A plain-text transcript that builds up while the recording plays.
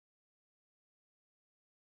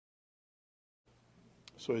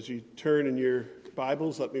So as you turn in your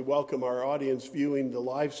Bibles, let me welcome our audience viewing the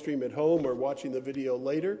live stream at home or watching the video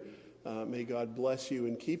later. May God bless you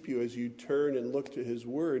and keep you as you turn and look to his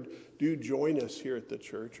word. Do join us here at the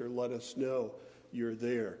church or let us know you're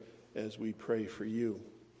there as we pray for you.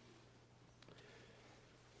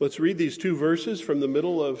 Let's read these two verses from the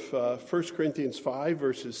middle of 1 Corinthians 5,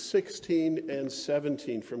 verses 16 and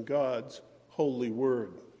 17 from God's holy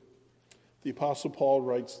word. The Apostle Paul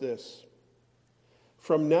writes this: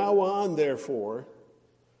 "From now on, therefore,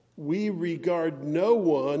 we regard no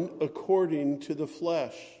one according to the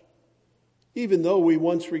flesh. Even though we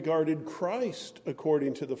once regarded Christ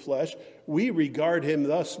according to the flesh, we regard him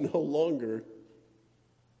thus no longer.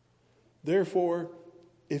 Therefore,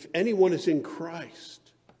 if anyone is in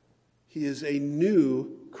Christ, he is a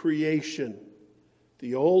new creation.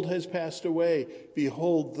 The old has passed away.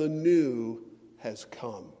 Behold, the new has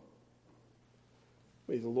come."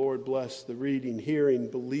 May the Lord bless the reading, hearing,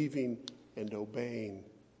 believing, and obeying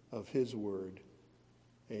of his word.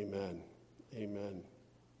 Amen. Amen.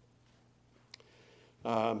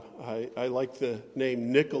 I like the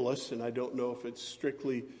name Nicholas, and I don't know if it's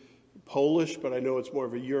strictly Polish, but I know it's more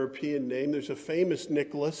of a European name. There's a famous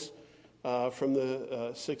Nicholas from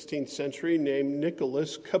the 16th century named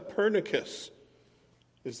Nicholas Copernicus.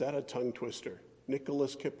 Is that a tongue twister?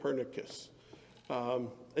 Nicholas Copernicus.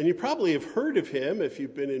 And you probably have heard of him if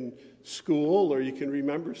you've been in school or you can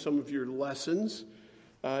remember some of your lessons.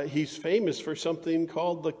 He's famous for something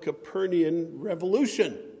called the Copernican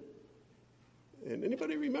Revolution. And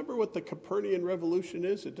anybody remember what the Copernican Revolution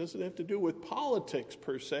is? It doesn't have to do with politics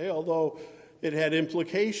per se, although it had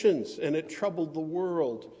implications and it troubled the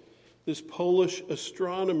world. This Polish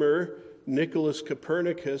astronomer, Nicholas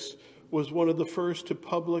Copernicus, was one of the first to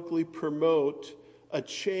publicly promote a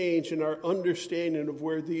change in our understanding of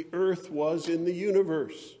where the earth was in the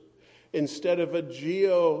universe. Instead of a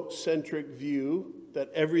geocentric view that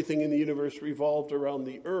everything in the universe revolved around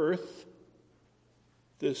the earth,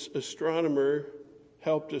 this astronomer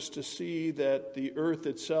helped us to see that the earth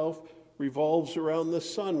itself revolves around the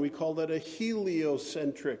sun. We call that a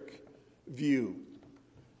heliocentric view.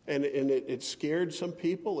 And it scared some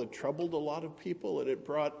people, it troubled a lot of people, and it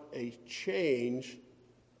brought a change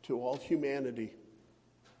to all humanity.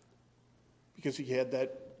 Because he had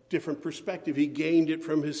that different perspective. He gained it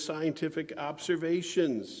from his scientific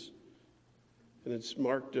observations. And it's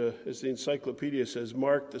marked, as the encyclopedia says,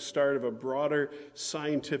 marked the start of a broader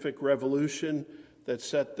scientific revolution that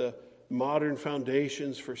set the modern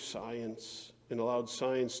foundations for science and allowed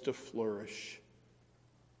science to flourish.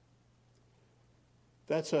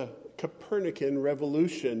 That's a Copernican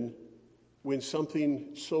revolution when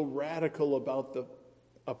something so radical about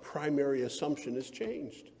a primary assumption is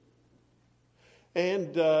changed.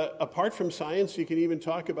 And apart from science, you can even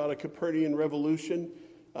talk about a Copernican revolution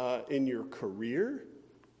in your career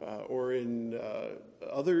or in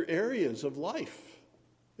other areas of life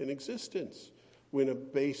and existence when a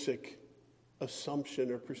basic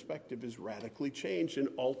assumption or perspective is radically changed and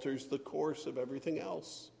alters the course of everything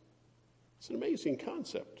else. It's an amazing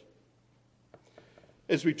concept.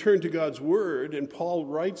 As we turn to God's word, and Paul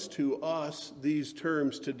writes to us these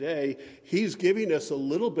terms today, he's giving us a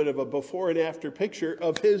little bit of a before and after picture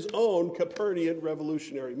of his own Copernican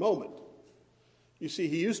revolutionary moment. You see,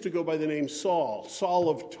 he used to go by the name Saul, Saul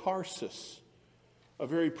of Tarsus, a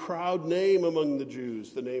very proud name among the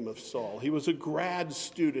Jews, the name of Saul. He was a grad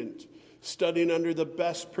student studying under the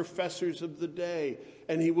best professors of the day,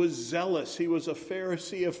 and he was zealous. He was a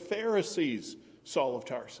Pharisee of Pharisees, Saul of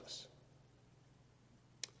Tarsus.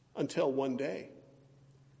 Until one day,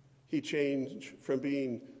 he changed from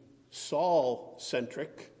being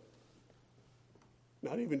Saul-centric,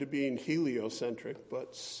 not even to being heliocentric,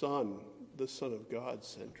 but the Son of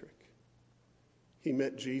God-centric. He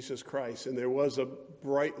met Jesus Christ, and there was a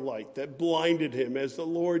bright light that blinded him as the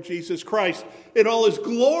Lord Jesus Christ in all his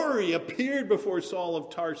glory appeared before Saul of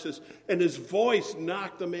Tarsus, and his voice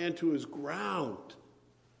knocked the man to his ground.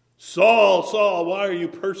 "Saul, Saul, why are you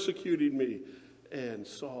persecuting me?" And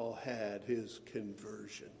Saul had his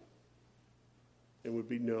conversion and would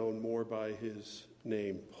be known more by his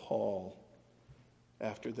name, Paul,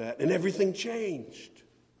 after that. And everything changed.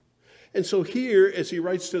 And so here, as he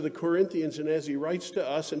writes to the Corinthians and as he writes to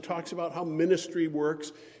us and talks about how ministry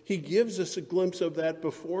works, he gives us a glimpse of that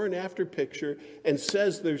before and after picture and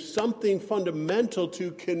says there's something fundamental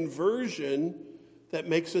to conversion that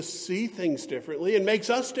makes us see things differently and makes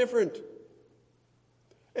us different.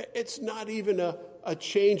 It's not even a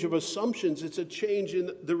change of assumptions. It's a change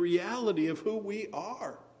in the reality of who we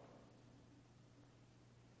are.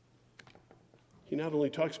 He not only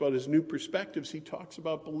talks about his new perspectives, he talks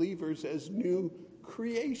about believers as new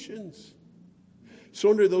creations. So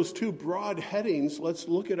under those two broad headings, let's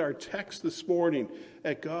look at our text this morning,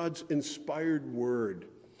 at God's inspired word.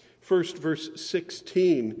 First, verse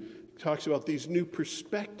 16 talks about these new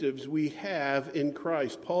perspectives we have in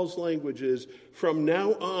Christ. Paul's language is, from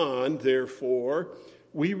now on, therefore,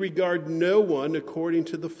 we regard no one according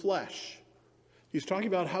to the flesh. He's talking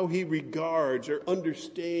about how he regards or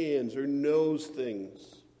understands or knows things.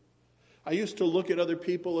 I used to look at other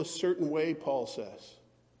people a certain way, Paul says,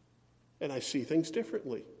 and I see things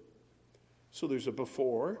differently. So there's a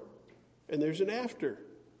before and there's an after,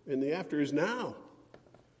 and the after is now.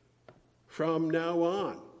 From now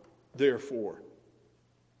on, therefore.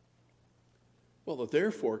 Well, the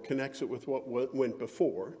therefore connects it with what went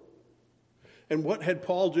before. And what had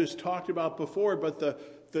Paul just talked about before, but the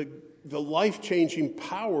life-changing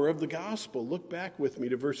power of the gospel. Look back with me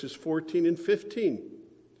to verses 14 and 15.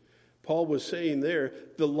 Paul was saying there,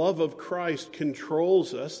 the love of Christ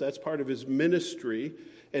controls us. That's part of his ministry,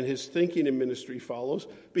 and his thinking in ministry follows,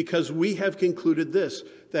 because we have concluded this,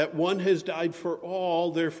 that one has died for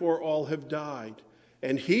all, therefore all have died.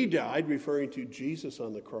 And he died, referring to Jesus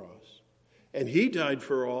on the cross. And he died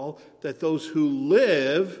for all, that those who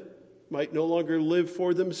live might no longer live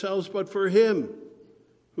for themselves, but for him,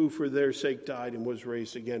 who for their sake died and was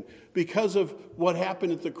raised again. Because of what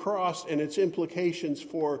happened at the cross and its implications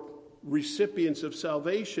for recipients of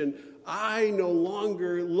salvation, I no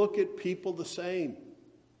longer look at people the same.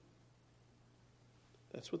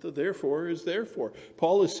 That's what the therefore is there for.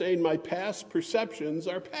 Paul is saying my past perceptions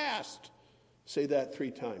are past. Say that 3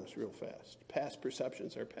 times real fast. Past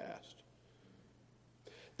perceptions are past.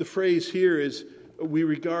 The phrase here is,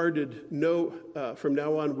 from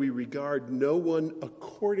now on, we regard no one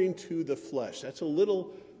according to the flesh. That's a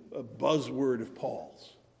little buzzword of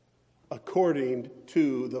Paul's. According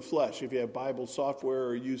to the flesh. If you have Bible software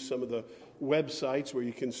or use some of the websites where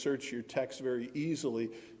you can search your text very easily,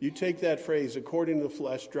 you take that phrase, according to the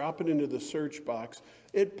flesh, drop it into the search box,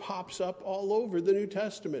 it pops up all over the New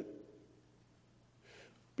Testament.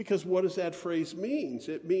 Because what does that phrase mean?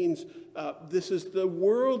 It means this is the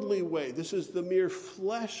worldly way. This is the mere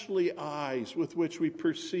fleshly eyes with which we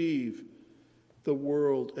perceive the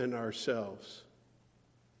world and ourselves.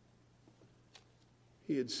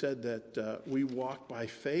 He had said that we walk by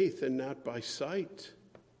faith and not by sight.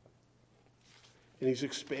 And he's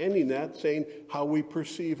expanding that, saying how we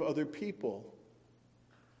perceive other people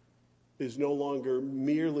is no longer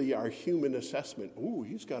merely our human assessment. Ooh,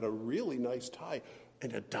 he's got a really nice tie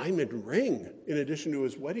and a diamond ring in addition to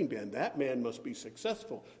his wedding band. That man must be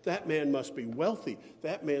successful. That man must be wealthy.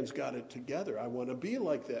 That man's got it together. I want to be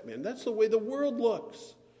like that man. That's the way the world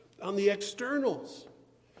looks on the externals.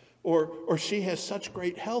 Or she has such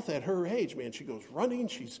great health at her age. Man, she goes running.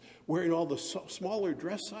 She's wearing all the smaller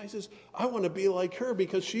dress sizes. I want to be like her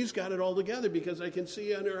because she's got it all together, because I can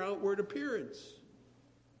see on her outward appearance.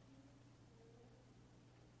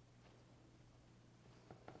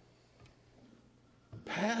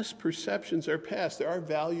 Past perceptions are past. There are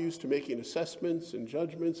values to making assessments and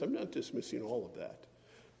judgments. I'm not dismissing all of that.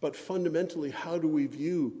 But fundamentally, how do we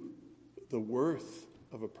view the worth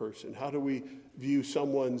of a person? How do we view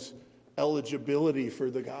someone's eligibility for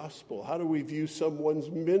the gospel? How do we view someone's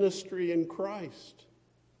ministry in Christ?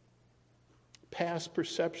 Past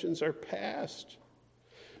perceptions are past.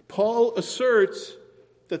 Paul asserts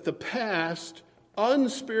that the past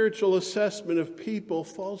unspiritual assessment of people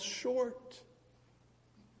falls short.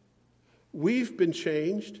 We've been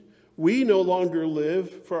changed. We no longer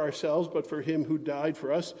live for ourselves, but for him who died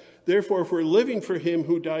for us. Therefore, if we're living for him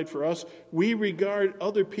who died for us, we regard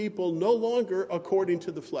other people no longer according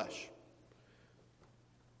to the flesh.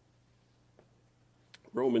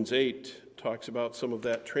 Romans 8 talks about some of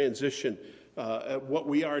that transition, what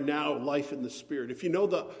we are now, life in the Spirit. If you know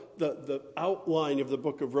the outline of the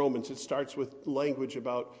book of Romans, it starts with language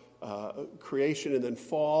about creation and then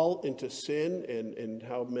fall into sin and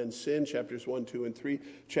how men sin, chapters 1, 2, and 3.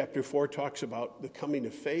 Chapter 4 talks about the coming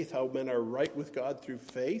of faith, how men are right with God through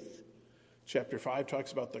faith. Chapter 5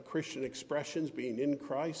 talks about the Christian expressions being in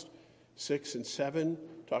Christ. 6 and 7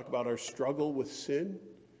 talk about our struggle with sin.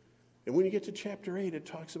 And when you get to chapter 8, it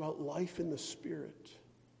talks about life in the Spirit.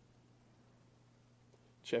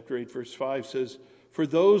 Chapter 8, verse 5 says, for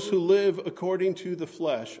those who live according to the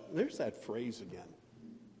flesh, there's that phrase again.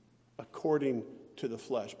 According to the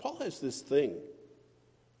flesh. Paul has this thing.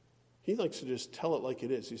 He likes to just tell it like it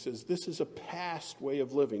is. He says, this is a past way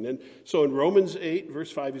of living. And so in Romans 8,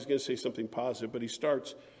 verse 5, he's going to say something positive, but he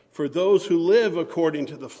starts, for those who live according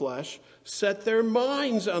to the flesh, set their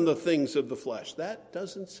minds on the things of the flesh. That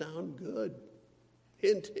doesn't sound good.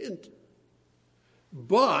 Hint, hint.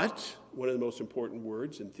 But one of the most important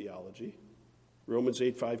words in theology. Romans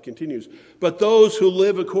 8:5 continues, but those who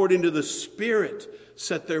live according to the Spirit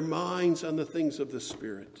set their minds on the things of the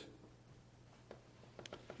Spirit.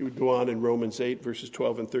 He would go on in Romans 8, verses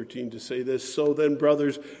 12 and 13 to say this, so then,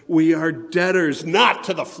 brothers, we are debtors not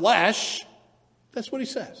to the flesh. That's what he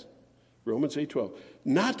says. Romans 8:12.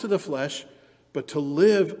 Not to the flesh, but to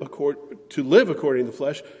live according to the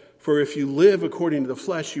flesh. For if you live according to the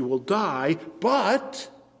flesh, you will die. But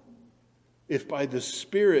if by the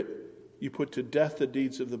Spirit you put to death the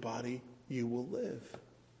deeds of the body, you will live.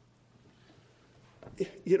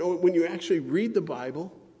 You know, when you actually read the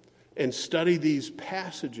Bible and study these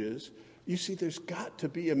passages, you see there's got to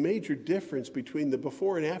be a major difference between the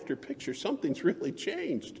before and after picture. Something's really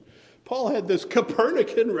changed. Paul had this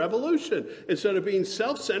Copernican revolution. Instead of being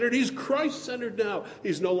self-centered, he's Christ-centered now.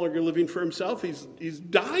 He's no longer living for himself. He's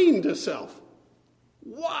dying to self.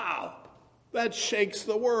 Wow! That shakes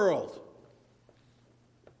the world.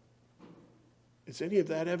 Is any of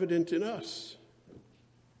that evident in us?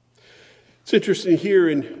 It's interesting here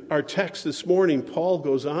in our text this morning, Paul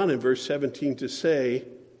goes on in verse 17 to say,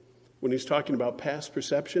 when he's talking about past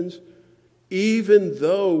perceptions, even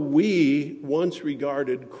though we once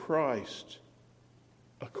regarded Christ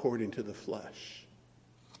according to the flesh.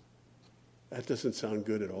 That doesn't sound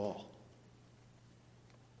good at all.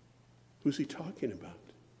 Who's he talking about?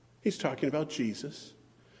 He's talking about Jesus.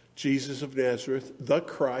 Jesus of Nazareth, the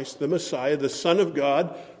Christ, the Messiah, the Son of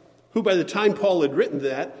God, who by the time Paul had written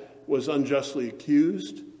that was unjustly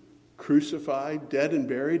accused, crucified, dead and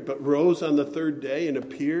buried, but rose on the third day and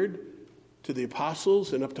appeared to the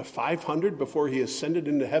apostles and up to 500 before he ascended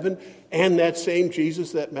into heaven, and that same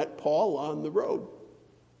Jesus that met Paul on the road.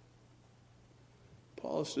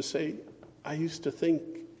 Paul is to say, I used to think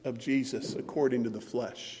of Jesus according to the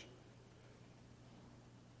flesh.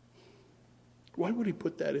 Why would he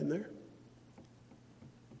put that in there?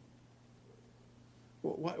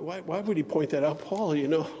 Why would he point that out? Paul,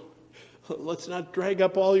 let's not drag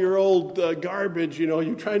up all your old garbage.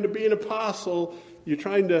 You're trying to be an apostle. You're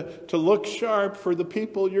trying to look sharp for the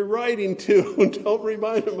people you're writing to. And don't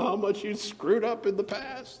remind them how much you screwed up in the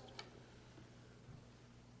past.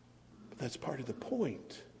 But that's part of the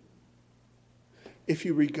point. If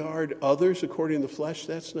you regard others according to the flesh,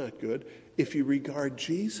 that's not good. If you regard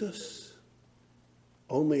Jesus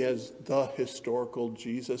only as the historical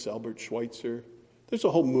Jesus, Albert Schweitzer, there's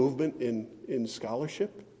a whole movement in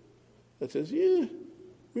scholarship that says,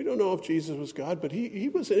 we don't know if Jesus was God, but he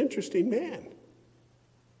was an interesting man.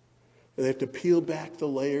 And they have to peel back the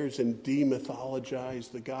layers and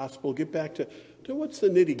demythologize the gospel, get back to what's the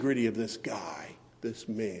nitty-gritty of this guy, this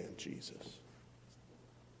man, Jesus.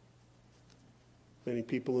 Many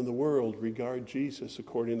people in the world regard Jesus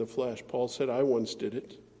according to the flesh. Paul said, I once did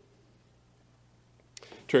it.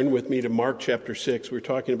 Turn with me to Mark chapter 6. We were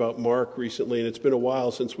talking about Mark recently, and it's been a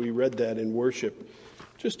while since we read that in worship.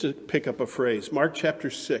 Just to pick up a phrase, Mark chapter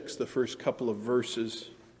 6, the first couple of verses.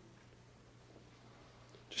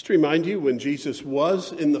 Just to remind you, when Jesus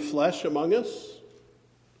was in the flesh among us,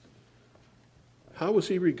 how was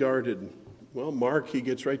he regarded? Well, Mark, he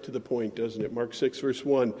gets right to the point, doesn't it? Mark 6, verse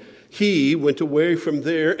 1. He went away from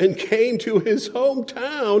there and came to his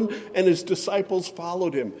hometown, and his disciples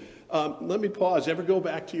followed him. Let me pause. Ever go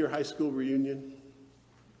back to your high school reunion?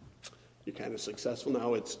 You're kind of successful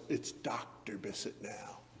now. It's Dr. Bissett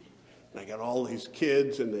now. And I got all these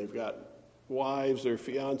kids, and they've got wives or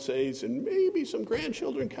fiancés, and maybe some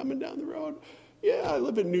grandchildren coming down the road. Yeah, I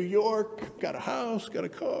live in New York, got a house, got a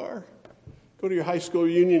car. Go to your high school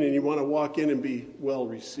reunion, and you want to walk in and be well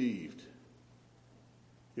received.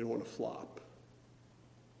 You don't want to flop.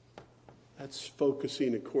 That's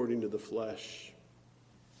focusing according to the flesh.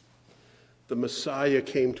 The Messiah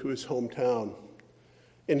came to his hometown.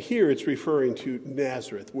 And here it's referring to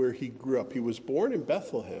Nazareth, where he grew up. He was born in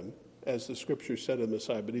Bethlehem, as the scripture said of the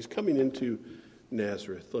Messiah, but he's coming into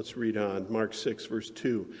Nazareth. Let's read on. Mark 6, verse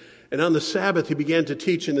 2. And on the Sabbath he began to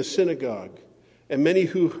teach in the synagogue. And many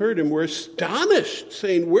who heard him were astonished,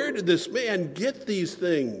 saying, where did this man get these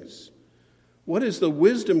things? What is the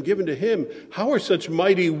wisdom given to him? How are such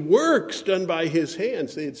mighty works done by his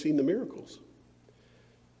hands? They had seen the miracles.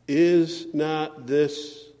 Is not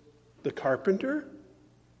this the carpenter,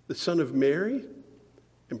 the son of Mary,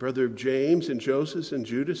 and brother of James and Joseph and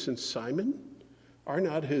Judas and Simon? Are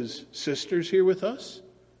not his sisters here with us?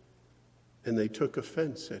 And they took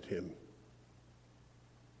offense at him.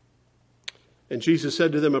 And Jesus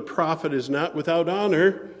said to them, a prophet is not without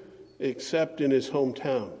honor except in his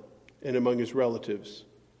hometown and among his relatives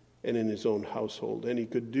and in his own household. And he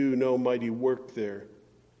could do no mighty work there,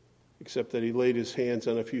 except that he laid his hands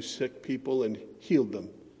on a few sick people and healed them.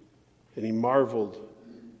 And he marveled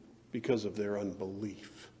because of their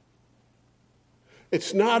unbelief.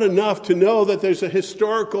 It's not enough to know that there's a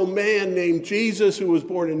historical man named Jesus who was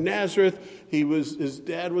born in Nazareth. His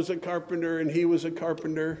dad was a carpenter and he was a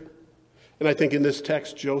carpenter. And I think in this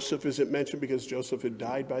text, Joseph isn't mentioned because Joseph had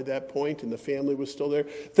died by that point and the family was still there.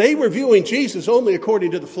 They were viewing Jesus only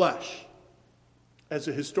according to the flesh, as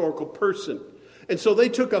a historical person. And so they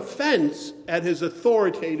took offense at his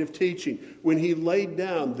authoritative teaching when he laid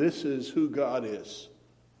down, this is who God is.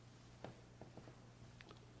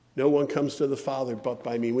 No one comes to the Father but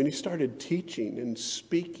by me. When he started teaching and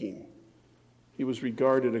speaking, he was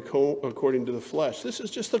regarded according to the flesh. This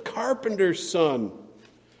is just the carpenter's son.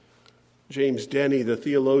 James Denny, the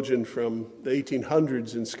theologian from the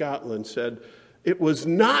 1800s in Scotland, said, it was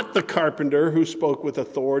not the carpenter who spoke with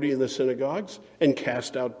authority in the synagogues and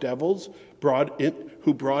cast out devils,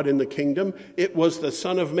 who brought in the kingdom. It was the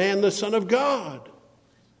Son of Man, the Son of God,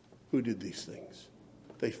 who did these things.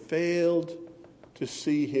 They failed to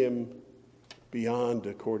see him beyond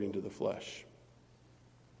according to the flesh.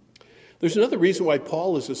 There's another reason why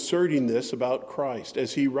Paul is asserting this about Christ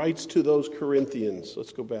as he writes to those Corinthians.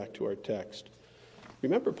 Let's go back to our text.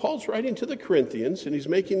 Remember, Paul's writing to the Corinthians, and he's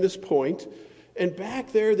making this point. And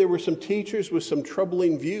back there were some teachers with some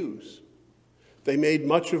troubling views. They made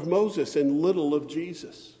much of Moses and little of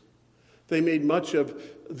Jesus. They made much of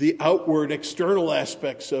the outward, external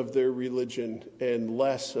aspects of their religion and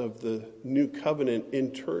less of the new covenant,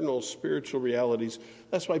 internal spiritual realities.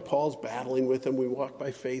 That's why Paul's battling with them. We walk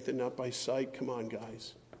by faith and not by sight. Come on,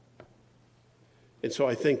 guys. And so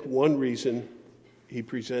I think one reason he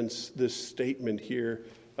presents this statement here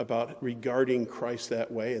about regarding Christ that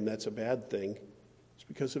way, and that's a bad thing, is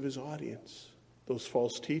because of his audience. Those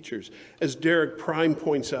false teachers. As Derek Prime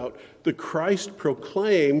points out, the Christ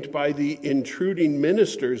proclaimed by the intruding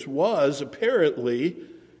ministers was apparently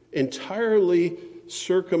entirely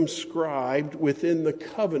circumscribed within the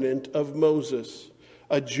covenant of Moses,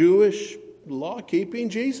 a Jewish law-keeping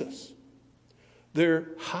Jesus. Their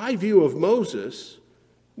high view of Moses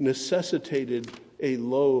necessitated a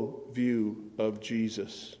low view of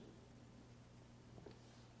Jesus.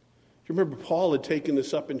 Do you remember Paul had taken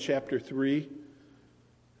this up in chapter 3?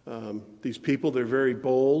 These people, they're very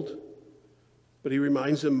bold, but he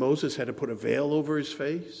reminds them Moses had to put a veil over his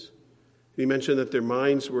face. He mentioned that their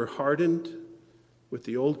minds were hardened with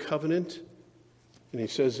the old covenant. And he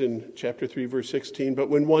says in chapter 3, verse 16, but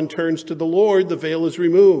when one turns to the Lord, the veil is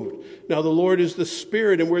removed. Now the Lord is the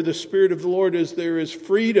Spirit, and where the Spirit of the Lord is, there is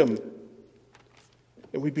freedom.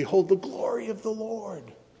 And we behold the glory of the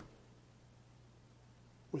Lord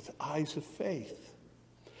with eyes of faith.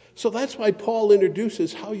 So that's why Paul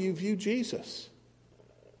introduces how you view Jesus.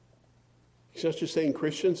 He's not just saying,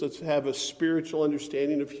 Christians, let's have a spiritual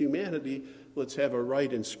understanding of humanity. Let's have a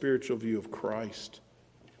right and spiritual view of Christ.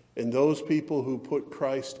 And those people who put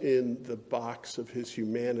Christ in the box of his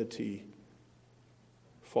humanity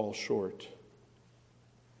fall short.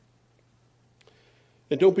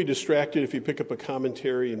 And don't be distracted if you pick up a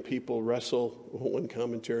commentary and people wrestle one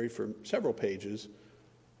commentary for several pages.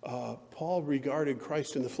 Paul regarded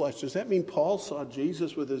Christ in the flesh. Does that mean Paul saw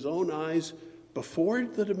Jesus with his own eyes before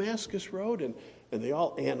the Damascus Road? And they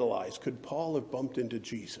all analyzed, could Paul have bumped into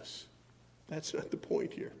Jesus? That's not the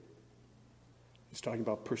point here. He's talking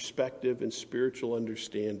about perspective and spiritual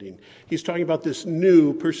understanding. He's talking about this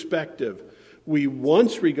new perspective. We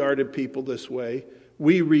once regarded people this way.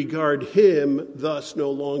 We regard him thus no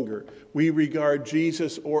longer. We regard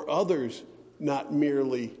Jesus or others not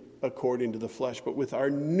merely according to the flesh, but with our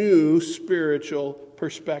new spiritual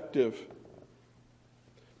perspective.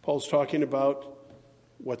 Paul's talking about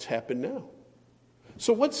what's happened now.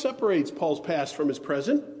 So what separates Paul's past from his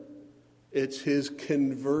present? It's his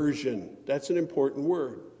conversion. That's an important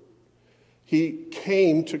word. He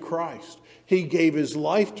came to Christ. He gave his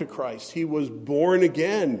life to Christ. He was born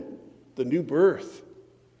again, the new birth.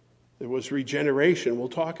 There was regeneration. We'll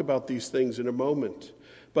talk about these things in a moment.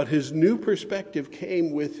 But his new perspective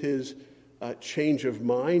came with his change of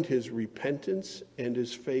mind, his repentance, and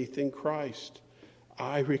his faith in Christ.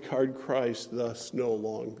 I regard Christ thus no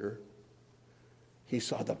longer. He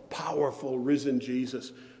saw the powerful risen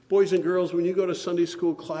Jesus. Boys and girls, when you go to Sunday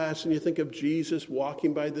school class and you think of Jesus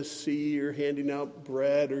walking by the sea or handing out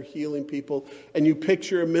bread or healing people, and you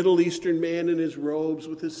picture a Middle Eastern man in his robes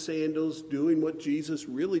with his sandals doing what Jesus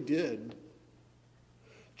really did,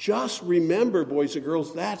 just remember, boys and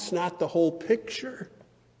girls, that's not the whole picture.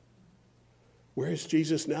 Where is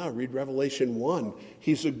Jesus now? Read Revelation 1.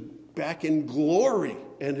 He's back in glory,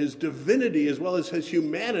 and his divinity as well as his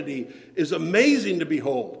humanity is amazing to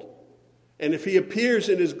behold. And if he appears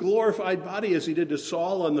in his glorified body as he did to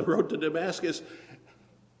Saul on the road to Damascus,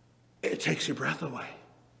 it takes your breath away.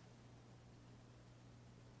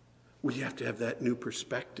 We have to have that new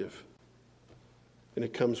perspective. And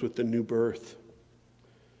it comes with the new birth.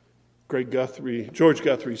 George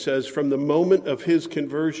Guthrie says, from the moment of his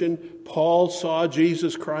conversion, Paul saw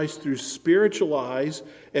Jesus Christ through spiritual eyes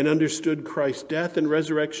and understood Christ's death and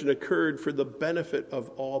resurrection occurred for the benefit of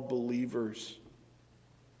all believers.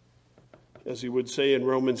 As he would say in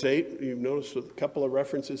Romans 8, you've noticed a couple of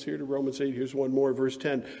references here to Romans 8. Here's one more, verse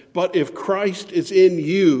 10. But if Christ is in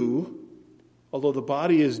you, although the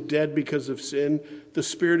body is dead because of sin, the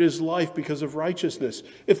spirit is life because of righteousness.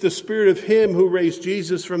 If the spirit of him who raised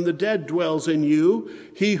Jesus from the dead dwells in you,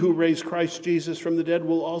 he who raised Christ Jesus from the dead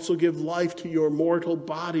will also give life to your mortal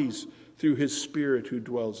bodies through his spirit who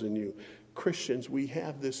dwells in you. Christians, we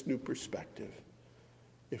have this new perspective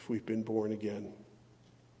if we've been born again.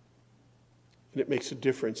 And it makes a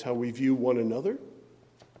difference how we view one another,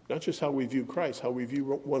 not just how we view Christ, how we view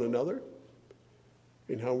one another,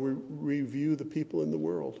 and how we view the people in the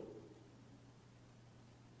world.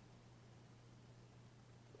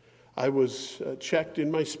 I was checked in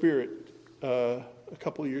my spirit a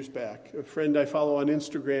couple of years back. A friend I follow on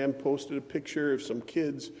Instagram posted a picture of some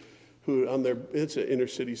kids who it's an inner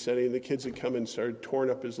city setting, and the kids had come and started torn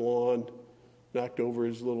up his lawn, knocked over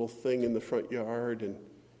his little thing in the front yard,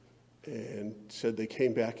 and said they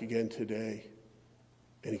came back again today.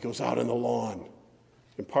 And he goes out on the lawn.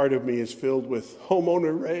 And part of me is filled with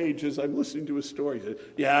homeowner rage as I'm listening to his story. He said,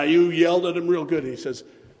 yeah, you yelled at him real good. And he says,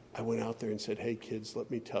 I went out there and said, hey, kids,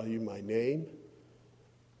 let me tell you my name.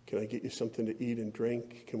 Can I get you something to eat and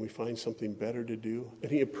drink? Can we find something better to do?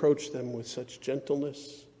 And he approached them with such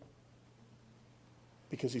gentleness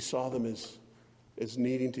because he saw them as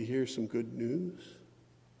needing to hear some good news.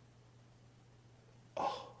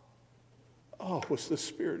 Oh, was the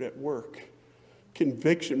Spirit at work?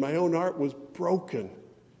 Conviction. My own heart was broken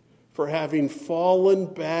for having fallen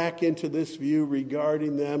back into this view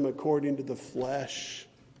regarding them according to the flesh.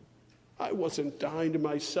 I wasn't dying to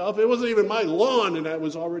myself. It wasn't even my lawn, and I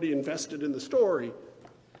was already invested in the story.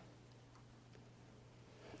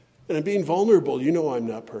 And I'm being vulnerable. You know I'm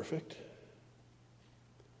not perfect.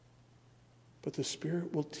 But the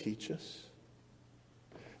Spirit will teach us.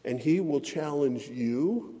 And He will challenge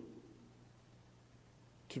you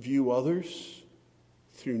to view others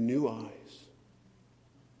through new eyes.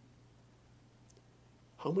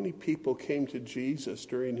 How many people came to Jesus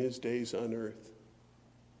during His days on earth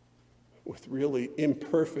with really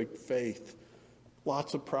imperfect faith,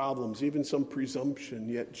 lots of problems, even some presumption,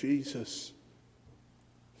 yet Jesus,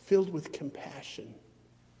 filled with compassion,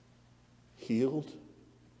 healed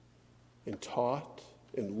and taught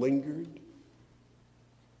and lingered.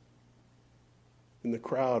 In the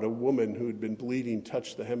crowd, a woman who had been bleeding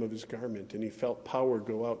touched the hem of His garment, and He felt power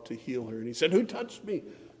go out to heal her. And He said, "Who touched me?"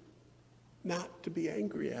 Not to be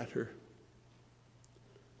angry at her,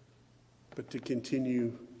 but to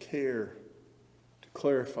continue care, to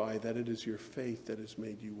clarify that it is your faith that has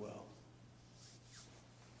made you well.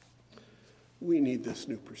 We need this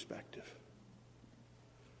new perspective.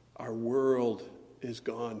 Our world is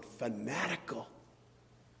gone fanatical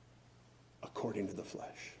according to the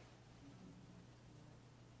flesh.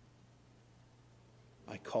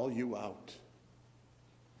 I call you out.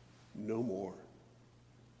 No more.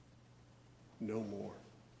 No more.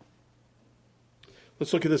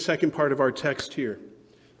 Let's look at the second part of our text here.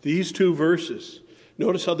 These two verses.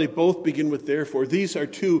 Notice how they both begin with therefore. These are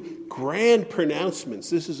two grand pronouncements.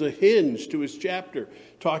 This is a hinge to his chapter,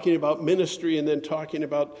 talking about ministry and then talking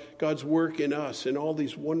about God's work in us and all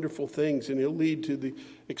these wonderful things. And it'll lead to the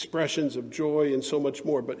expressions of joy and so much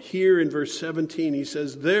more. But here in verse 17, he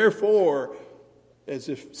says, therefore, as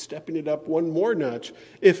if stepping it up one more notch,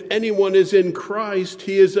 if anyone is in Christ,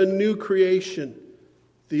 he is a new creation.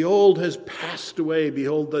 The old has passed away.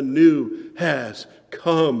 Behold, the new has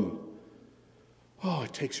come. Oh,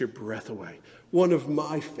 it takes your breath away. One of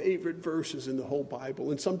my favorite verses in the whole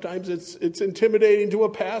Bible. And sometimes it's intimidating to a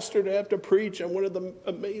pastor to have to preach on one of the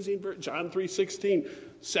amazing verses. John 3:16,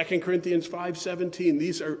 2 Corinthians 5:17.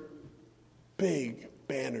 These are big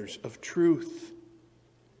banners of truth.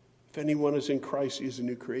 If anyone is in Christ, he is a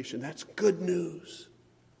new creation. That's good news.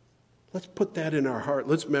 Let's put that in our heart.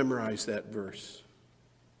 Let's memorize that verse.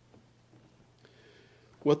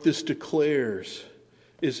 What this declares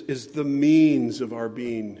is the means of our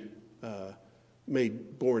being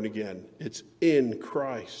made born again. It's in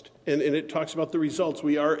Christ. And it talks about the results.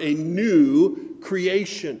 We are a new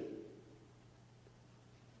creation.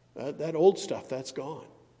 That old stuff, that's gone.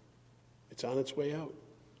 It's on its way out.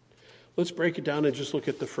 Let's break it down and just look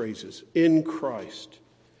at the phrases. In Christ.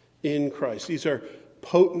 In Christ. These are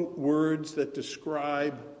potent words that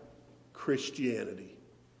describe Christianity.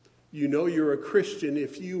 You know you're a Christian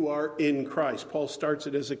if you are in Christ. Paul starts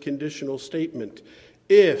it as a conditional statement.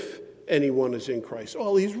 If anyone is in Christ.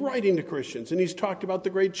 Oh, he's writing to Christians, and he's talked about the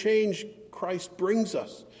great change Christ brings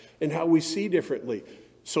us and how we see differently.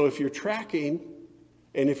 So if you're tracking,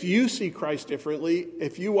 and if you see Christ differently,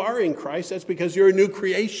 if you are in Christ, that's because you're a new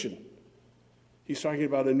creation. He's talking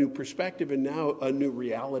about a new perspective and now a new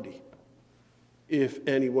reality. If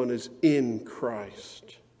anyone is in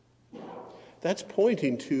Christ. That's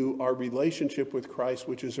pointing to our relationship with Christ,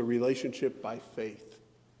 which is a relationship by faith.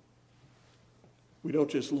 We don't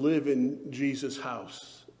just live in Jesus'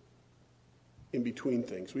 house in between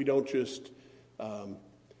things. We don't just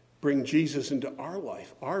bring Jesus into our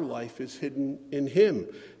life. Our life is hidden in him.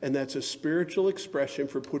 And that's a spiritual expression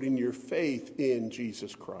for putting your faith in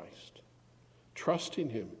Jesus Christ.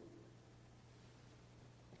 Trusting him.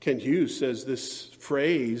 Kent Hughes says this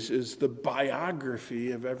phrase is the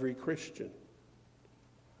biography of every Christian.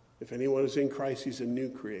 If anyone is in Christ, he's a new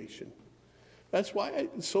creation. That's why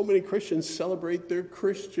so many Christians celebrate their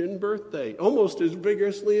Christian birthday almost as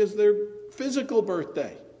vigorously as their physical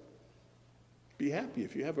birthday. Be happy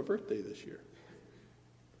if you have a birthday this year.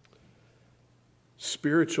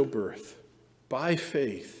 Spiritual birth by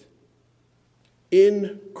faith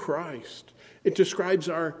in Christ. It describes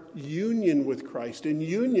our union with Christ. And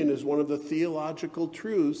union is one of the theological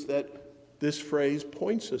truths that this phrase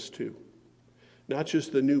points us to. Not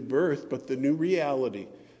just the new birth, but the new reality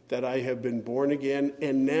that I have been born again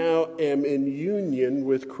and now am in union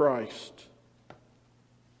with Christ.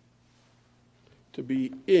 To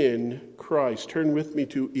be in Christ. Turn with me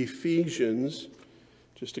to Ephesians,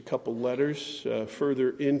 just a couple letters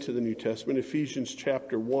further into the New Testament. Ephesians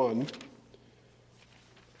chapter 1.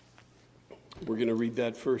 We're going to read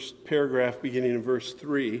that first paragraph beginning in verse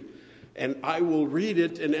 3. And I will read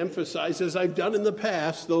it and emphasize, as I've done in the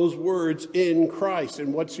past, those words in Christ.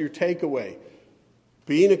 And what's your takeaway?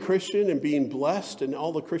 Being a Christian and being blessed and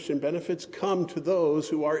all the Christian benefits come to those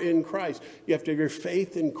who are in Christ. You have to have your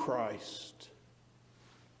faith in Christ.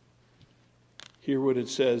 Hear what it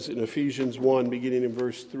says in Ephesians 1, beginning in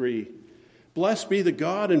verse 3. Blessed be the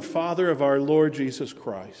God and Father of our Lord Jesus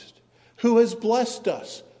Christ, who has blessed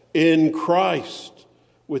us in Christ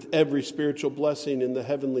with every spiritual blessing in the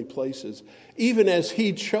heavenly places, even as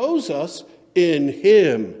he chose us in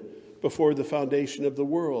him before the foundation of the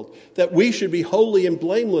world, that we should be holy and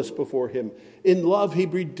blameless before him. In love, he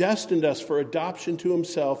predestined us for adoption to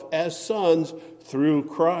himself as sons through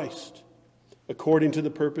Christ, according to the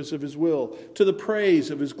purpose of his will, to the praise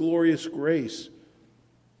of his glorious grace,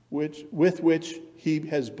 with which he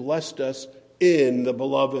has blessed us in the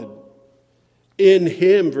beloved. In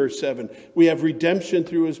him, verse 7, we have redemption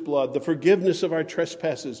through his blood, the forgiveness of our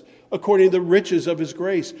trespasses, according to the riches of his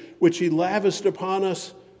grace, which he lavished upon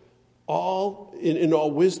us all in all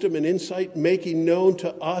wisdom and insight, making known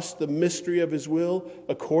to us the mystery of his will,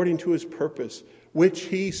 according to his purpose, which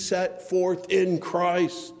he set forth in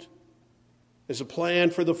Christ as a plan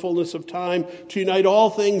for the fullness of time to unite all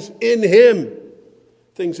things in him.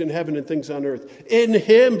 Things in heaven and things on earth. In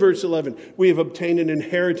him, verse 11, we have obtained an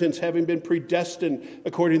inheritance, having been predestined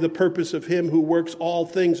according to the purpose of him who works all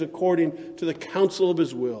things according to the counsel of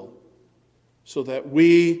his will, so that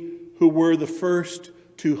we who were the first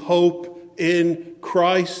to hope in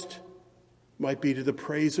Christ might be to the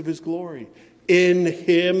praise of his glory. In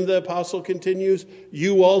him, the apostle continues,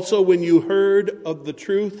 you also, when you heard of the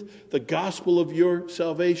truth, the gospel of your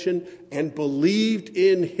salvation, and believed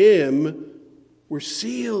in him, we're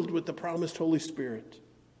sealed with the promised Holy Spirit,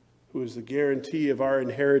 who is the guarantee of our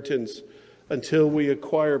inheritance until we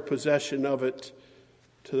acquire possession of it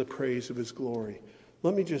to the praise of his glory.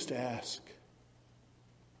 Let me just ask,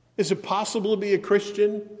 is it possible to be a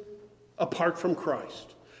Christian apart from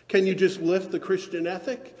Christ? Can you just lift the Christian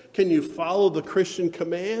ethic? Can you follow the Christian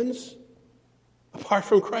commands? Apart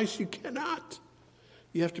from Christ, you cannot.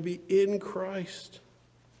 You have to be in Christ.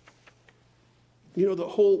 You know, the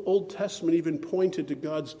whole Old Testament even pointed to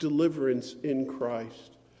God's deliverance in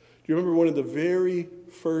Christ. Do you remember one of the very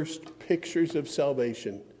first pictures of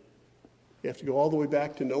salvation? You have to go all the way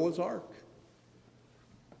back to Noah's Ark.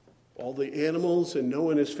 All the animals and Noah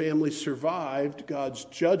and his family survived God's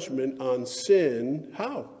judgment on sin.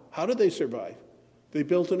 How? How did they survive? They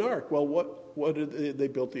built an ark. Well, what did they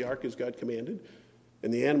built the ark as God commanded,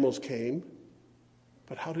 and the animals came.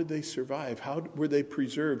 But how did they survive? How were they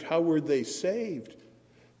preserved? How were they saved?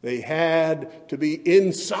 They had to be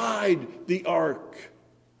inside the ark.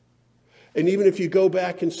 And even if you go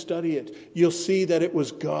back and study it, you'll see that it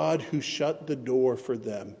was God who shut the door for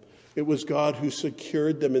them. It was God who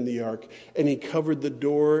secured them in the ark, and he covered the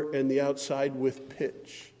door and the outside with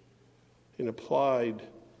pitch and applied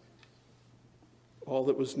all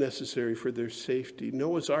that was necessary for their safety.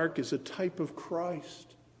 Noah's ark is a type of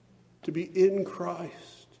Christ. To be in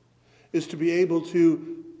Christ is to be able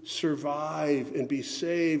to survive and be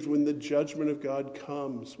saved when the judgment of God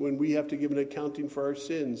comes, when we have to give an accounting for our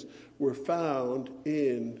sins. We're found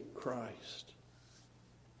in Christ.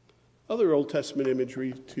 Other Old Testament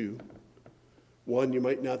imagery, too. One you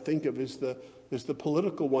might not think of is the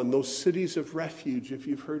political one, those cities of refuge, if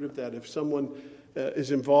you've heard of that. If someone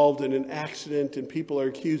is involved in an accident and people are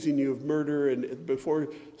accusing you of murder, and before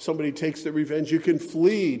somebody takes their revenge, you can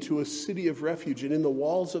flee to a city of refuge, and in the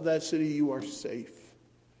walls of that city you are safe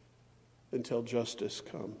until justice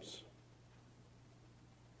comes.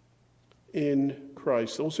 In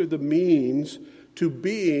Christ. Those are the means to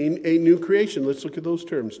being a new creation. Let's look at those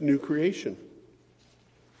terms. New creation.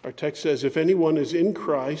 Our text says, if anyone is in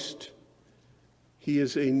Christ, he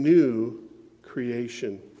is a new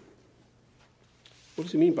creation. What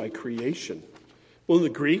does he mean by creation? Well, in the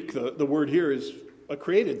Greek, the word here is a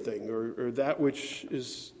created thing, or that which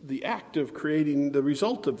is the act of creating the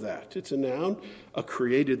result of that. It's a noun, a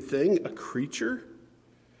created thing, a creature.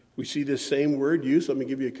 We see this same word used. Let me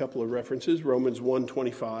give you a couple of references. Romans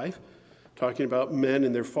 1:25, talking about men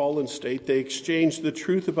in their fallen state. They exchanged the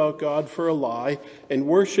truth about God for a lie and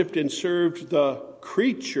worshipped and served the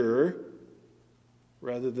creature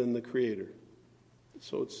rather than the Creator.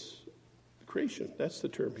 So it's creation. That's the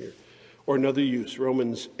term here. Or another use,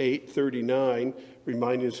 Romans 8:39,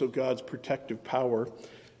 reminding us of God's protective power.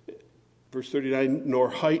 Verse 39, nor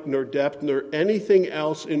height, nor depth, nor anything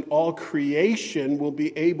else in all creation will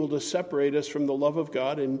be able to separate us from the love of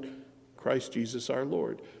God in Christ Jesus our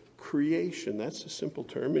Lord. Creation, that's a simple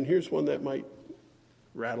term. And here's one that might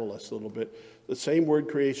rattle us a little bit. The same word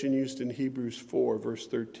creation used in Hebrews 4, verse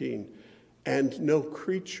 13. And no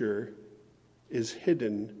creature is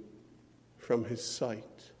hidden from his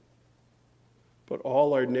sight, but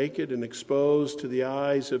all are naked and exposed to the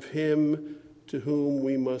eyes of him to whom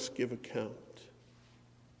we must give account.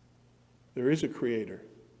 There is a creator,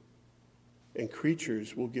 and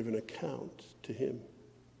creatures will give an account to him.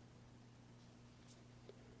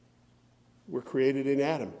 We're created in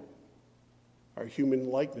Adam, our human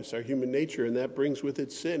likeness, our human nature, and that brings with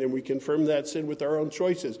it sin, and we confirm that sin with our own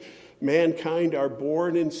choices. Mankind are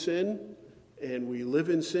born in sin, and we live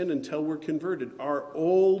in sin until we're converted. Our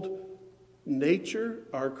old nature,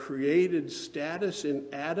 our created status in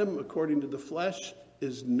Adam, according to the flesh,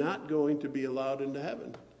 is not going to be allowed into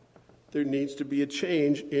heaven. There needs to be a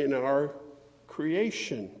change in our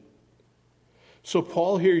creation. So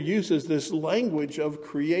Paul here uses this language of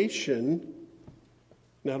creation,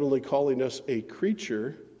 not only calling us a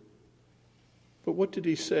creature, but what did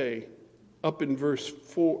he say? Up in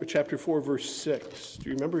chapter 4, verse 6. Do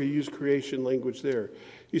you remember he used creation language there?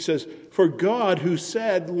 He says, for God who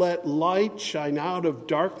said, let light shine out of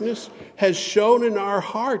darkness, has shone in our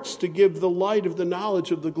hearts to give the light of the knowledge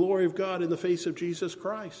of the glory of God in the face of Jesus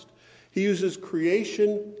Christ. He uses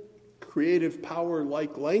creation, creative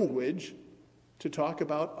power-like language to talk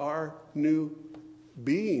about our new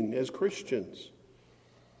being as Christians.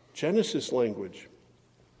 Genesis language.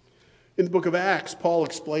 In the book of Acts, Paul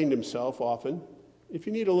explained himself often. If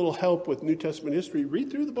you need a little help with New Testament history,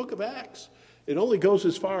 read through the book of Acts. It only goes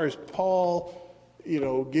as far as Paul,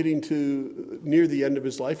 getting to near the end of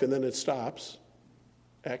his life, and then it stops.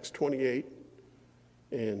 Acts 28.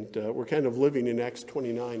 And we're kind of living in Acts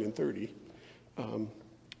 29 and 30.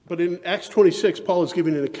 But in Acts 26, Paul is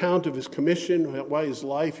giving an account of his commission, why his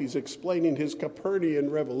life. He's explaining his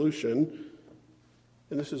Copernican revolution.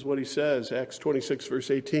 And this is what he says, Acts 26,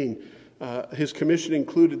 verse 18. His commission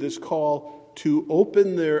included this call to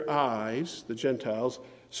open their eyes, the Gentiles,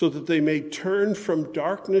 so that they may turn from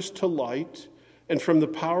darkness to light and from the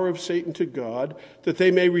power of Satan to God, that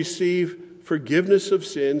they may receive forgiveness of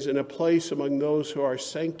sins and a place among those who are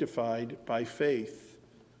sanctified by faith.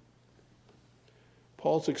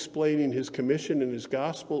 Paul's explaining his commission and his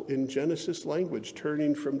gospel in Genesis language,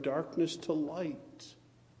 turning from darkness to light.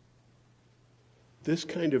 This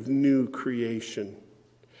kind of new creation.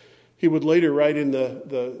 He would later write in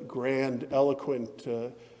the grand, eloquent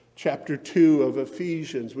chapter 2 of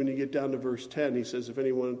Ephesians, when you get down to verse 10, he says, if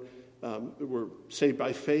anyone were saved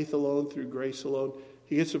by faith alone, through grace alone,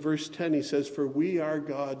 he gets to verse 10, he says, for we are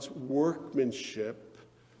God's workmanship,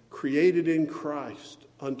 created in Christ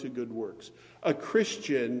unto good works. A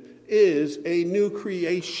Christian is a new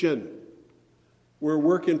creation. We're a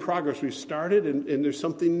work in progress. We've started, and there's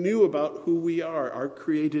something new about who we are, our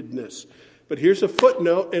createdness. But here's a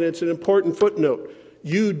footnote, and it's an important footnote.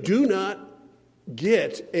 You do not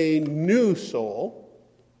get a new soul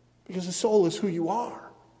because the soul is who you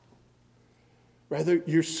are. Rather,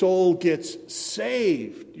 your soul gets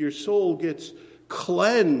saved. Your soul gets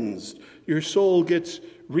cleansed. Your soul gets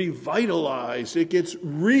revitalized. It gets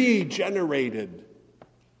regenerated.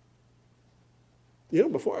 You know,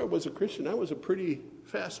 before I was a Christian, I was a pretty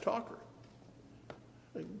fast talker.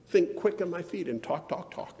 I think quick on my feet and talk.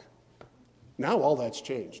 Now all that's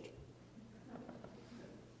changed.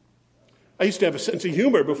 I used to have a sense of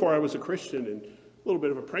humor before I was a Christian and a little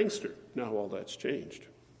bit of a prankster. Now all that's changed.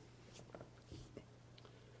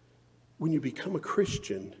 When you become a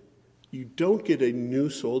Christian, you don't get a new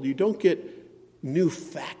soul. You don't get new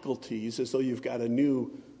faculties as though you've got a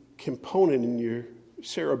new component in your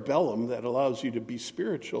cerebellum that allows you to be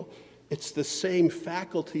spiritual. It's the same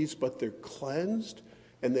faculties, but they're cleansed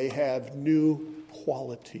and they have new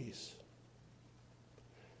qualities.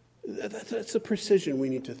 That's the precision we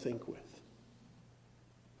need to think with.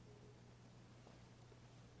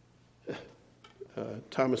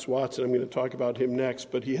 Thomas Watson, I'm going to talk about him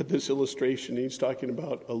next, but he had this illustration. He's talking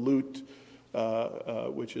about a lute,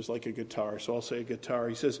 which is like a guitar. So I'll say a guitar.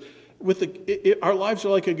 He says, our lives are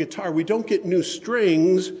like a guitar. We don't get new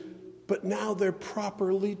strings, but now they're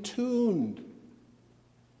properly tuned.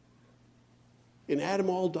 In Adam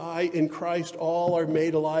all die, in Christ all are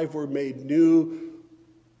made alive, we're made new.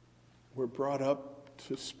 We're brought up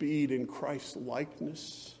to speed in Christ's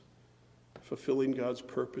likeness, fulfilling God's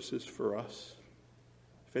purposes for us.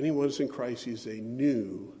 If anyone is in Christ, he's a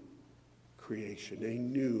new creation, a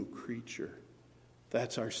new creature.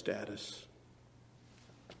 That's our status.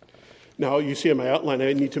 Now, you see in my outline,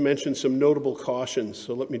 I need to mention some notable cautions,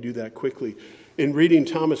 so let me do that quickly. In reading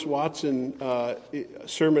Thomas Watson's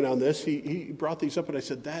sermon on this, he brought these up, and I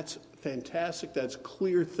said, that's fantastic, that's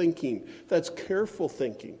clear thinking, that's careful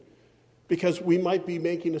thinking, because we might be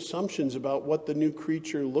making assumptions about what the new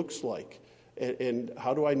creature looks like. And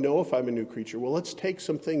how do I know if I'm a new creature? Well, let's take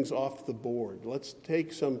some things off the board. Let's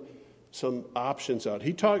take some options out.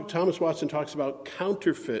 Thomas Watson talks about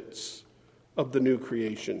counterfeits of the new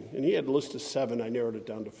creation. And he had a list of 7. I narrowed it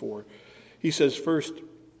down to 4. He says, first,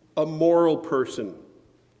 a moral person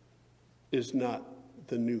is not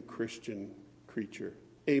the new Christian creature.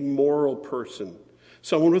 A moral person.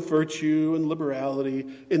 Someone with virtue and liberality.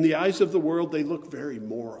 In the eyes of the world, they look very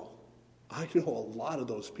moral. I know a lot of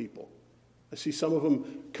those people. I see some of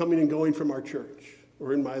them coming and going from our church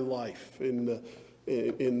or in my life, in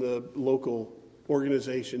the local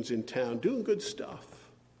organizations in town, doing good stuff.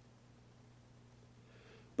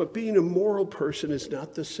 But being a moral person is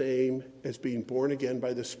not the same as being born again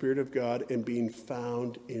by the Spirit of God and being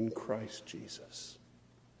found in Christ Jesus.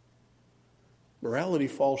 Morality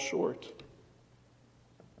falls short.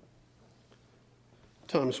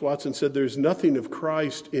 Thomas Watson said, there's nothing of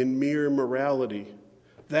Christ in mere morality.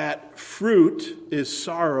 That fruit is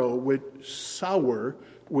sour,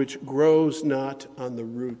 which grows not on the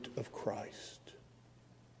root of Christ.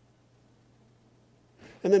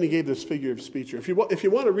 And then he gave this figure of speech. If you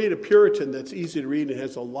want to read a Puritan that's easy to read and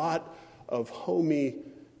has a lot of homey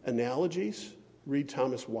analogies, read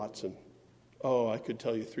Thomas Watson. Oh, I could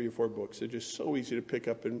tell you 3 or 4 books. They're just so easy to pick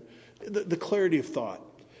up. And the clarity of thought.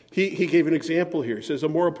 He gave an example here. He says, a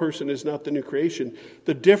moral person is not the new creation.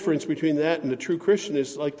 The difference between that and a true Christian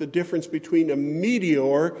is like the difference between a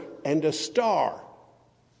meteor and a star.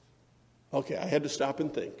 Okay, I had to stop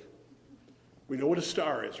and think. We know what a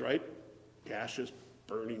star is, right? Gaseous,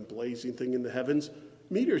 burning, blazing thing in the heavens.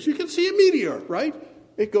 Meteors, you can see a meteor, right?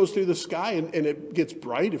 It goes through the sky and it gets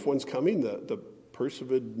bright if one's coming. The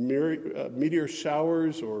Perseid meteor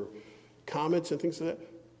showers or comets and things like that.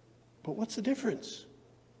 But what's the difference?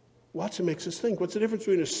 Watson makes us think, what's the difference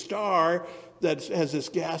between a star that has this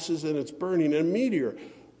gases and it's burning and a meteor?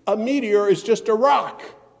 A meteor is just a rock.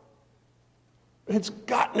 It's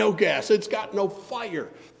got no gas. It's got no fire.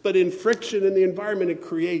 But in friction in the environment, it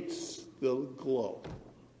creates the glow.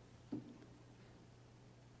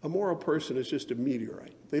 A moral person is just a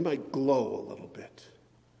meteorite. They might glow a little bit,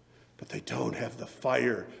 but they don't have the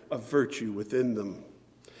fire of virtue within them.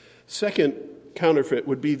 Second counterfeit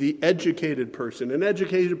would be the educated person. An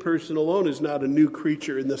educated person alone is not a new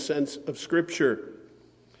creature in the sense of Scripture.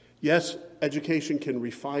 Yes, education can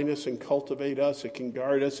refine us and cultivate us. It can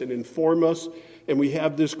guard us and inform us. And we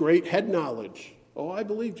have this great head knowledge. Oh, I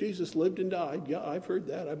believe Jesus lived and died. Yeah, I've heard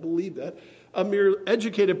that. I believe that. A mere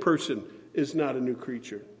educated person is not a new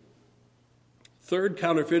creature. Third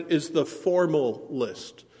counterfeit is the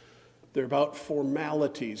formalist. They're about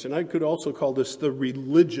formalities. And I could also call this the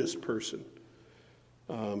religious person.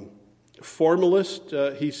 Formalist,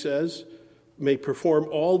 he says, may perform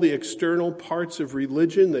all the external parts of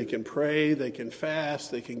religion. They can pray, they can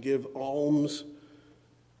fast, they can give alms.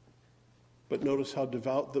 But notice how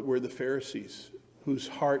devout were the Pharisees, whose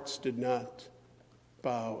hearts did not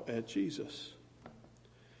bow at Jesus.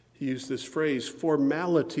 He used this phrase,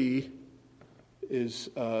 formality is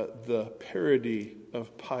the parody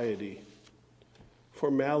of piety.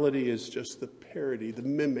 Formality is just the parody, the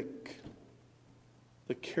mimic,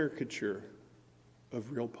 the caricature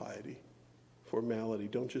of real piety. Formality.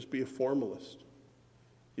 Don't just be a formalist.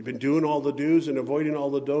 You've been doing all the do's and avoiding all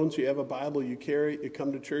the don'ts. You have a Bible, you carry it, you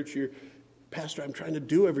come to church, you're, Pastor, I'm trying to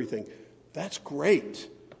do everything. That's great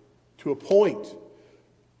to a point.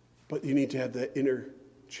 But you need to have that inner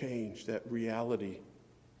change, that reality.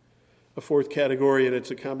 A fourth category, and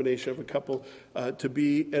it's a combination of a couple, to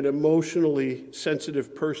be an emotionally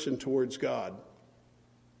sensitive person towards God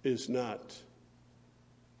is not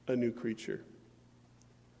a new creature.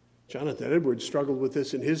 Jonathan Edwards struggled with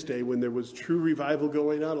this in his day when there was true revival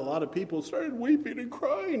going on. A lot of people started weeping and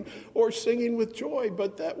crying or singing with joy,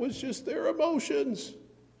 but that was just their emotions.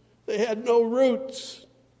 They had no roots.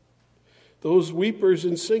 Those weepers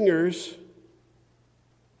and singers,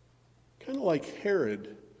 kind of like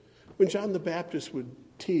Herod, when John the Baptist would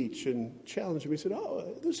teach and challenge him, he said,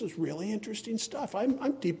 "Oh, this is really interesting stuff.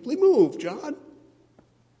 I'm deeply moved, John."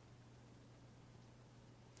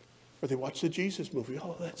 Or they watch the Jesus movie.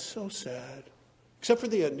 "Oh, that's so sad." Except for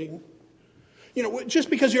the ending. You know, just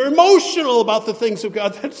because you're emotional about the things of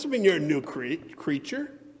God, that doesn't mean you're a new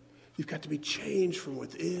creature. You've got to be changed from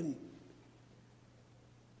within.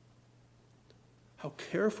 How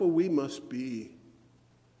careful we must be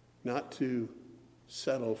not to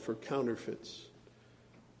settle for counterfeits,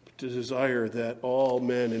 but to desire that all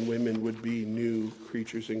men and women would be new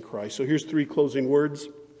creatures in Christ. So here's 3 closing words.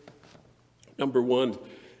 Number 1,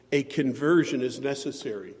 a conversion is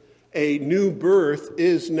necessary. A new birth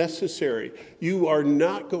is necessary. You are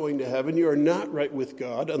not going to heaven. You are not right with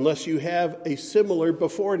God unless you have a similar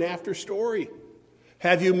before and after story.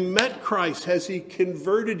 Have you met Christ? Has he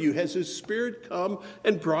converted you? Has his Spirit come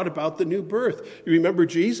and brought about the new birth? You remember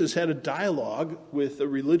Jesus had a dialogue with a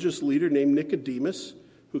religious leader named Nicodemus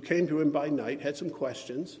who came to him by night, had some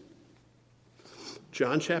questions.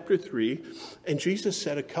 John chapter 3, and Jesus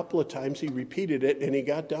said a couple of times, he repeated it, and he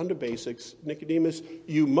got down to basics. Nicodemus,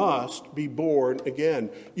 you must be born again.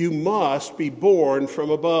 You must be born from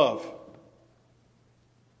above.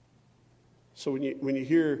 So when you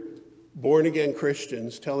hear born-again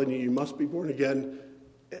Christians telling you you must be born again,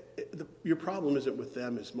 your problem isn't with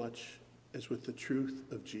them as much as with the truth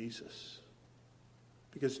of Jesus.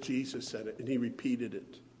 Because Jesus said it, and he repeated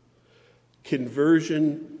it.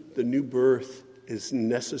 Conversion, the new birth, is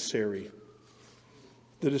necessary.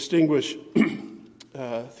 The distinguished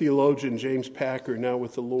theologian James Packer, now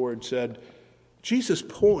with the Lord, said, Jesus'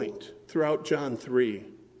 point throughout John 3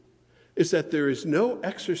 is that there is no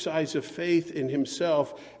exercise of faith in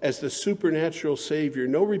himself as the supernatural Savior,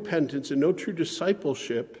 no repentance and no true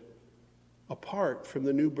discipleship apart from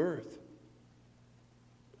the new birth.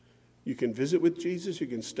 You can visit with Jesus, you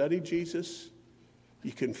can study Jesus,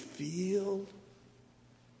 you can feel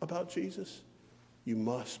about Jesus. You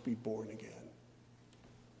must be born again.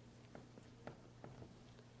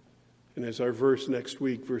 And as our verse next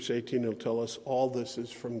week, verse 18, will tell us, all this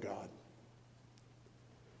is from God.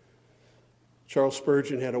 Charles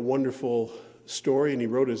Spurgeon had a wonderful story, and he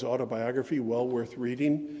wrote his autobiography, well worth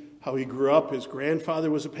reading. How he grew up, his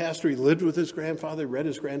grandfather was a pastor, he lived with his grandfather, read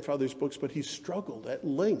his grandfather's books, but he struggled at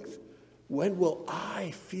length. When will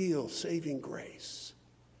I feel saving grace?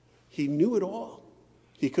 He knew it all.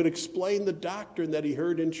 He could explain the doctrine that he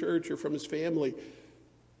heard in church or from his family,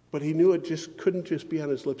 but he knew it just couldn't just be on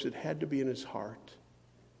his lips. It had to be in his heart.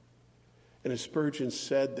 And as Spurgeon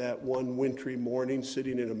said that one wintry morning,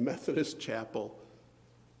 sitting in a Methodist chapel,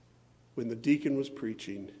 when the deacon was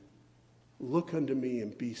preaching, "Look unto me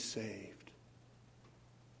and be saved."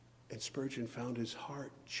 And Spurgeon found his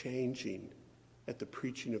heart changing at the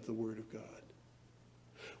preaching of the Word of God.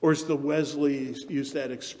 Or as the Wesleys used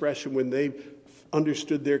that expression when they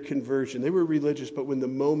understood their conversion. They were religious, but when the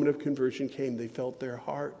moment of conversion came, they felt their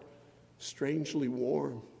heart strangely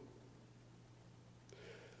warm.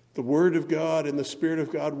 The Word of God and the Spirit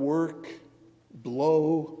of God work,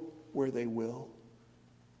 blow where they will.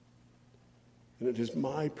 And it is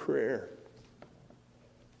my prayer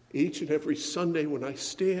each and every Sunday when I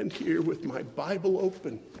stand here with my Bible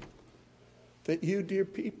open that you, dear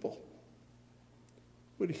people,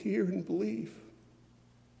 would hear and believe.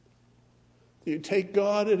 You take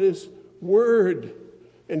God at his word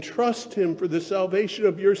and trust him for the salvation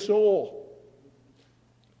of your soul.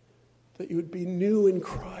 That you would be new in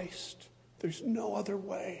Christ. There's no other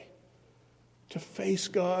way to face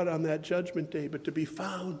God on that judgment day but to be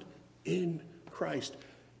found in Christ.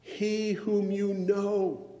 He whom you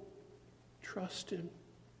know, trust him.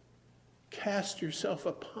 Cast yourself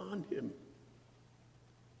upon him.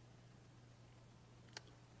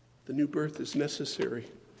 The new birth is necessary.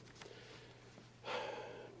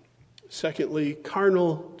 Secondly,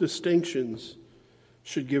 carnal distinctions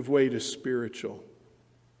should give way to spiritual.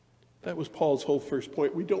 That was Paul's whole first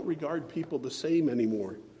point. We don't regard people the same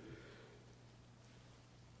anymore.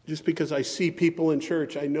 Just because I see people in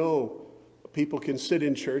church, I know people can sit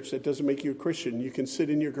in church. That doesn't make you a Christian. You can sit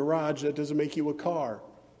in your garage. That doesn't make you a car.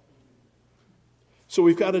 So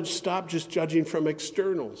we've got to stop just judging from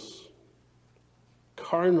externals.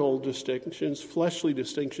 Carnal distinctions, fleshly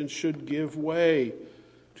distinctions should give way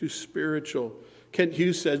to spiritual. Kent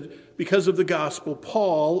Hughes said, because of the gospel,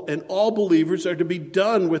 Paul and all believers are to be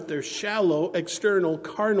done with their shallow, external,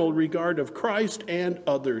 carnal regard of Christ and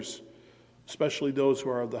others, especially those who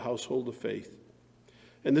are of the household of faith.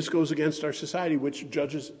 And this goes against our society, which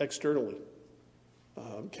judges externally.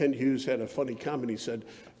 Kent Hughes had a funny comment. He said,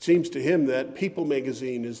 it seems to him that People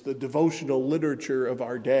magazine is the devotional literature of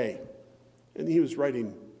our day. And he was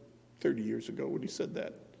writing 30 years ago when he said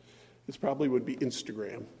that. This probably would be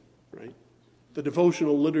Instagram, right? The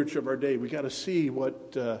devotional literature of our day. We got to see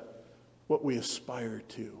what we aspire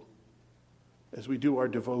to as we do our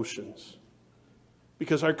devotions.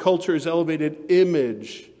 Because our culture has elevated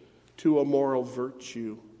image to a moral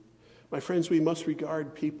virtue. My friends, we must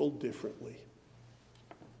regard people differently.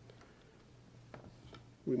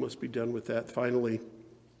 We must be done with that. Finally,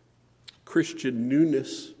 Christian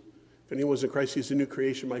newness. If anyone's in Christ, he's a new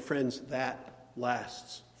creation. My friends, that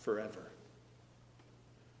lasts forever.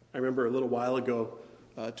 I remember a little while ago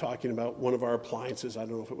talking about one of our appliances. I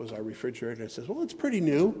don't know if it was our refrigerator. And it says, well, it's pretty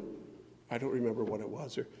new. I don't remember what it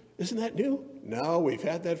was. Or, isn't that new? No, we've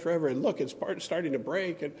had that forever. And look, it's starting to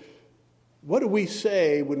break. And what do we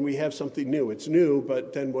say when we have something new? It's new,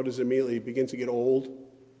 but then what does it immediately? It begins to get old,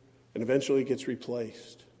 and eventually it gets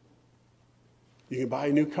replaced. You can buy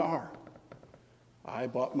a new car. I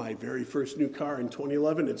bought my very first new car in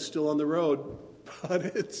 2011. It's still on the road, but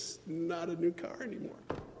it's not a new car anymore.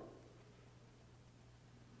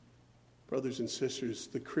 Brothers and sisters,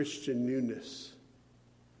 the Christian newness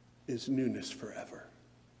is newness forever.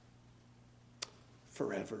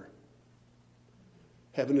 Forever.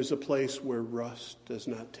 Heaven is a place where rust does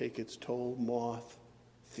not take its toll, moth,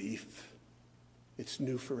 thief. It's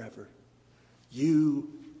new forever.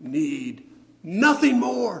 You need nothing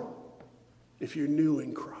more if you're new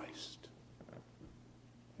in Christ.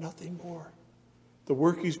 Nothing more. The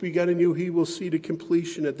work he's begun in you, he will see to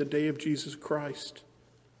completion at the day of Jesus Christ.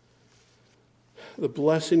 The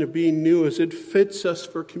blessing of being new is it fits us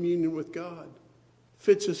for communion with God,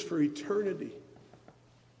 fits us for eternity.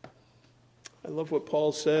 I love what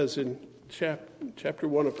Paul says in chapter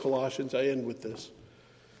 1 of Colossians. I end with this.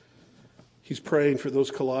 He's praying for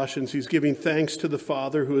those Colossians. He's giving thanks to the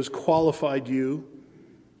Father who has qualified you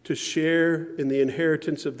to share in the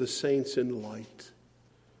inheritance of the saints in light.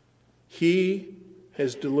 He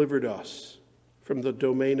has delivered us from the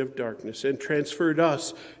domain of darkness and transferred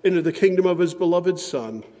us into the kingdom of his beloved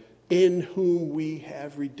Son, in whom we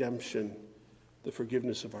have redemption, the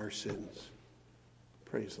forgiveness of our sins.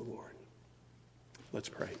 Praise the Lord. Let's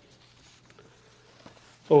pray.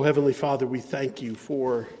 Oh, Heavenly Father, we thank you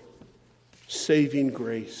for saving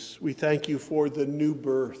grace. We thank you for the new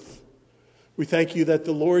birth. We thank you that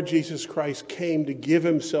the Lord Jesus Christ came to give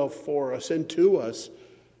himself for us and to us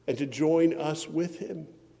and to join us with him.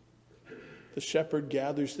 The shepherd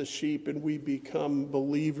gathers the sheep and we become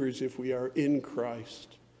believers if we are in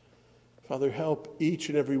Christ. Father, help each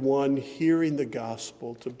and every one hearing the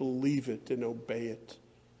gospel to believe it and obey it,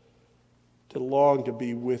 to long to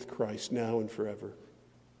be with Christ now and forever.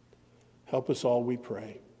 Help us all, we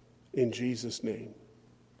pray. In Jesus' name,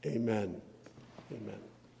 amen. Amen.